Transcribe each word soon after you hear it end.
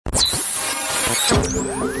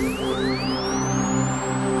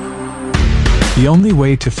The only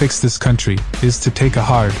way to fix this country is to take a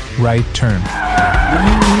hard right turn.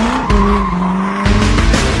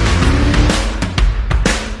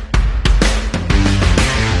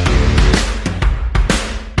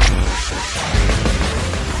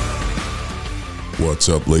 What's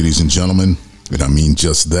up, ladies and gentlemen? And I mean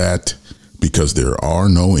just that, because there are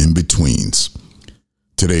no in-betweens.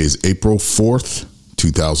 Today is April 4th,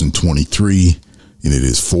 2023, and it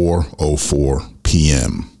is 4:04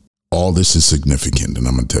 p.m. All this is significant, and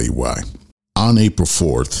I'm going to tell you why. On April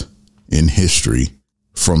 4th, in history,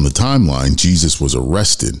 from the timeline, Jesus was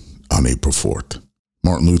arrested on April 4th.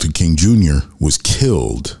 Martin Luther King Jr. was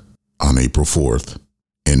killed on April 4th.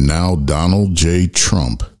 And now Donald J.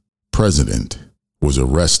 Trump, president, was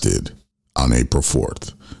arrested on April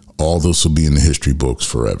 4th. All this will be in the history books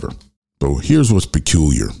forever. But here's what's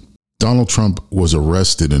peculiar. Donald Trump was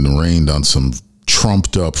arrested and arraigned on some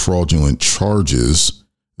trumped up fraudulent charges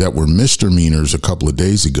that were misdemeanors a couple of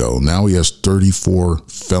days ago. Now he has 34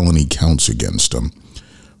 felony counts against him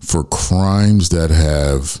for crimes that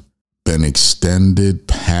have been extended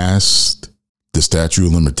past the statute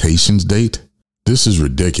of limitations date. This is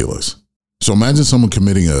ridiculous. So imagine someone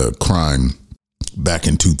committing a crime back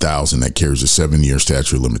in 2000 that carries a 7-year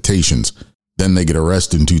statute of limitations. Then they get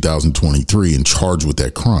arrested in 2023 and charged with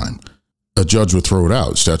that crime. A judge would throw it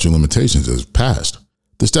out. Statute of limitations has passed.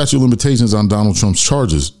 The statute of limitations on Donald Trump's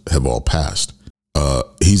charges have all passed.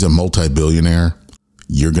 He's a multi-billionaire.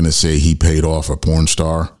 You're going to say he paid off a porn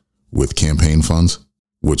star with campaign funds,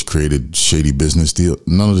 which created shady business deal?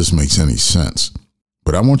 None of this makes any sense.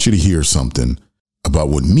 But I want you to hear something about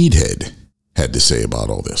what Meathead had to say about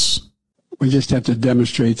all this. We just have to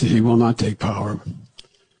demonstrate that he will not take power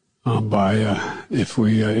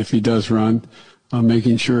if he does run,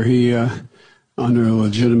 making sure he, under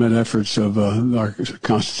legitimate efforts of our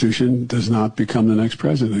Constitution, does not become the next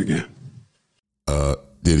president again.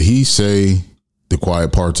 Did he say the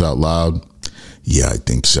quiet parts out loud? Yeah, I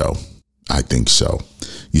think so.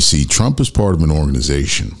 You see, Trump is part of an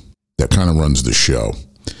organization that kind of runs the show.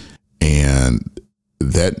 And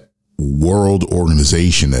that world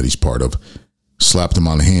organization that he's part of slapped him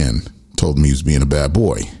on the hand, told him he was being a bad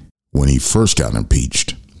boy when he first got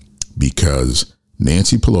impeached, because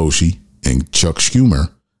Nancy Pelosi and Chuck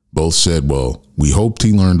Schumer both said, well, we hoped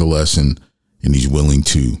he learned a lesson and he's willing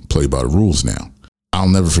to play by the rules now. I'll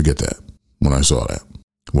never forget that when I saw that.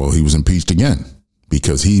 Well, he was impeached again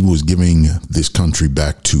because he was giving this country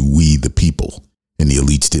back to we the people, and the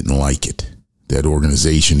elites didn't like it. That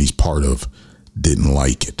organization he's part of didn't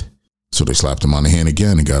like it. So they slapped him on the hand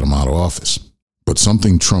again and got him out of office. But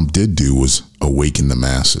something Trump did do was awaken the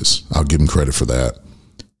masses. I'll give him credit for that.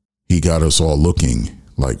 He got us all looking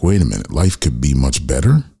like, wait a minute, life could be much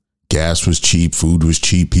better. Gas was cheap, food was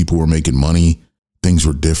cheap, people were making money. Things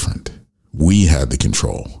were different. We had the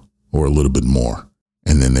control, or a little bit more.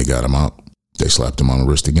 And then they got him out. They slapped him on the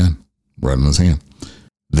wrist again, right on his hand.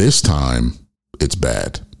 This time, it's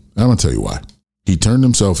bad. I'm going to tell you why. He turned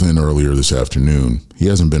himself in earlier this afternoon. He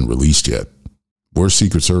hasn't been released yet. Where's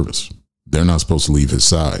Secret Service? They're not supposed to leave his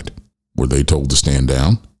side. Were they told to stand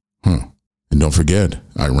down? And don't forget,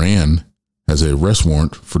 Iran has an arrest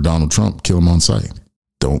warrant for Donald Trump. Kill him on sight.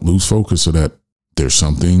 Don't lose focus of that. There's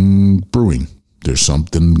something brewing. There's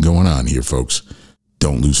something going on here, folks.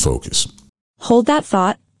 Don't lose focus. Hold that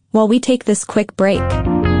thought while we take this quick break.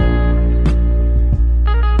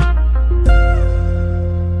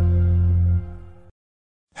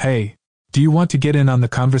 Hey, do you want to get in on the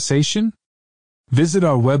conversation? Visit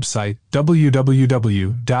our website,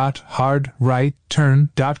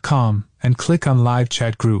 www.hardrightturn.com, and click on Live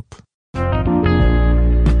Chat Group. Now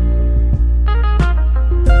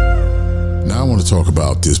I want to talk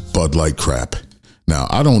about this Bud Light crap. Now,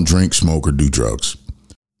 I don't drink, smoke, or do drugs.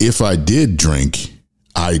 If I did drink,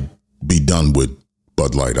 I'd be done with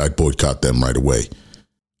Bud Light. I'd boycott them right away.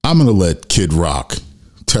 I'm going to let Kid Rock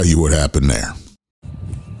tell you what happened there.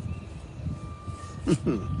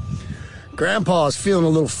 Grandpa's feeling a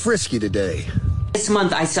little frisky today. This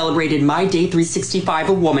month I celebrated my day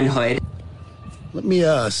 365 of womanhood. Let me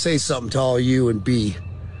say something to all you and be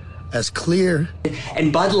as clear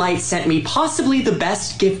And Bud Light sent me possibly the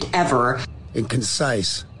best gift ever. and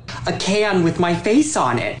concise A can with my face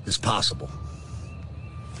on it. as possible.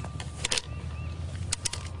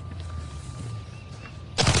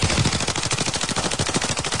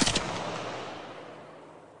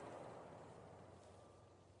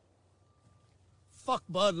 Fuck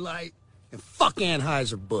Bud Light and fuck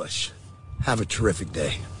Anheuser-Busch. Have a terrific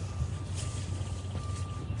day.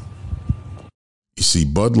 You see,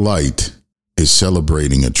 Bud Light is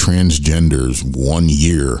celebrating a transgender's 1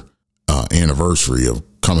 year anniversary of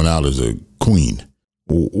coming out as a queen.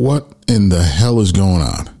 What in the hell is going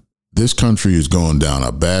on? This country is going down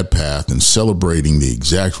a bad path and celebrating the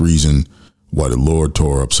exact reason why the Lord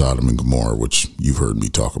tore up Sodom and Gomorrah, which you've heard me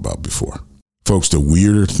talk about before. Folks, the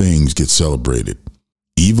weirder things get celebrated.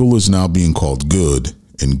 Evil is now being called good,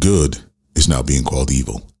 and good is now being called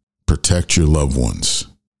evil. Protect your loved ones.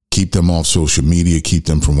 Keep them off social media. Keep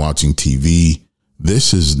them from watching TV.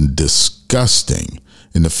 This is disgusting.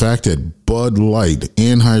 And the fact that Bud Light,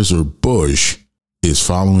 Anheuser-Busch, is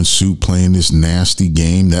following suit, playing this nasty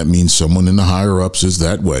game, that means someone in the higher ups is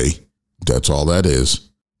that way. That's all that is.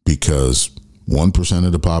 Because 1%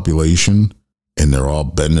 of the population, and they're all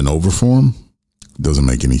bending over for him, doesn't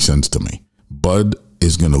make any sense to me. Bud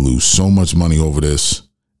is going to lose so much money over this,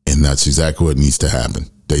 and that's exactly what needs to happen.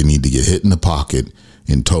 They need to get hit in the pocket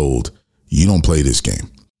and told, you don't play this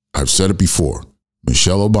game. I've said it before.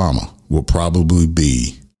 Michelle Obama will probably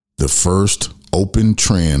be the first open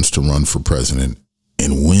trans to run for president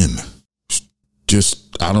and win.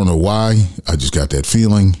 Just, I don't know why. I just got that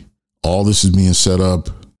feeling. All this is being set up.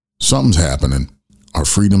 Something's happening. Our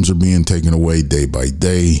freedoms are being taken away day by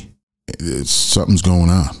day. Something's going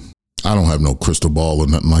on. I don't have no crystal ball or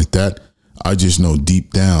nothing like that. I just know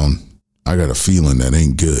deep down, I got a feeling that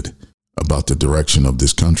ain't good about the direction of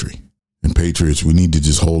this country. And patriots, we need to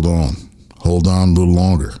just hold on. Hold on a little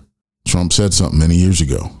longer. Trump said something many years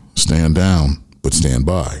ago. Stand down, but stand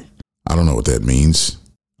by. I don't know what that means.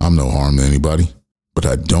 I'm no harm to anybody. But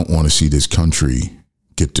I don't want to see this country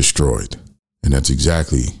get destroyed. And that's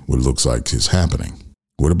exactly what it looks like is happening.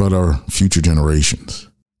 What about our future generations?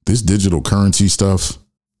 This digital currency stuff,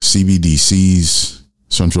 CBDCs,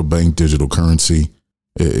 central bank digital currency,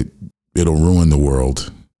 it'll ruin the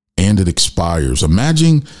world. And it expires.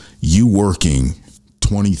 Imagine you working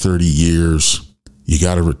 20, 30 years. You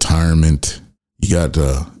got a retirement. You got,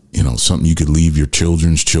 something you could leave your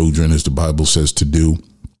children's children, as the Bible says to do.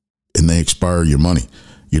 And they expire your money.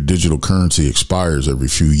 Your digital currency expires every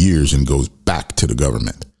few years and goes back to the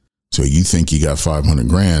government. So you think you got 500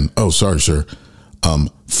 grand. Oh, sorry, sir.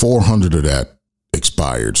 400 of that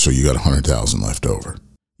expired. So you got 100,000 left over.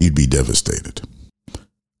 You'd be devastated.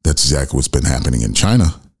 That's exactly what's been happening in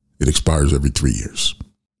China. It expires every 3 years.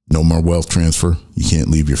 No more wealth transfer. You can't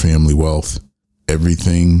leave your family wealth.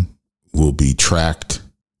 Everything will be tracked.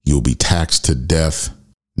 You'll be taxed to death.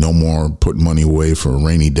 No more putting money away for a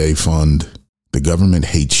rainy day fund. The government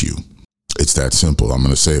hates you. It's that simple. I'm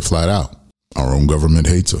going to say it flat out. Our own government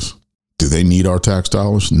hates us. Do they need our tax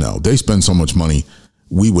dollars? No. They spend so much money,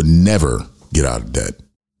 we would never get out of debt.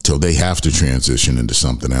 So they have to transition into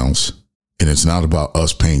something else. And it's not about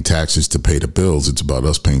us paying taxes to pay the bills. It's about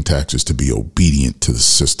us paying taxes to be obedient to the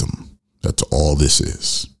system. That's all this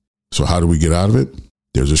is. So how do we get out of it?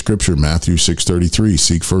 There's a scripture, Matthew 6:33.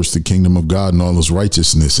 Seek first the kingdom of God and all his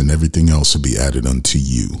righteousness, and everything else will be added unto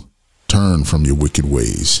you. Turn from your wicked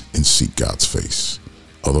ways and seek God's face.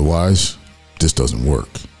 Otherwise, this doesn't work.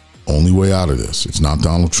 Only way out of this, it's not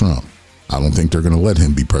Donald Trump. I don't think they're going to let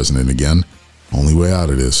him be president again. Only way out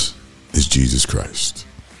of this is Jesus Christ.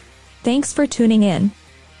 Thanks for tuning in.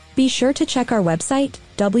 Be sure to check our website,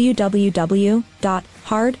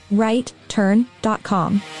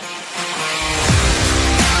 www.hardrightturn.com.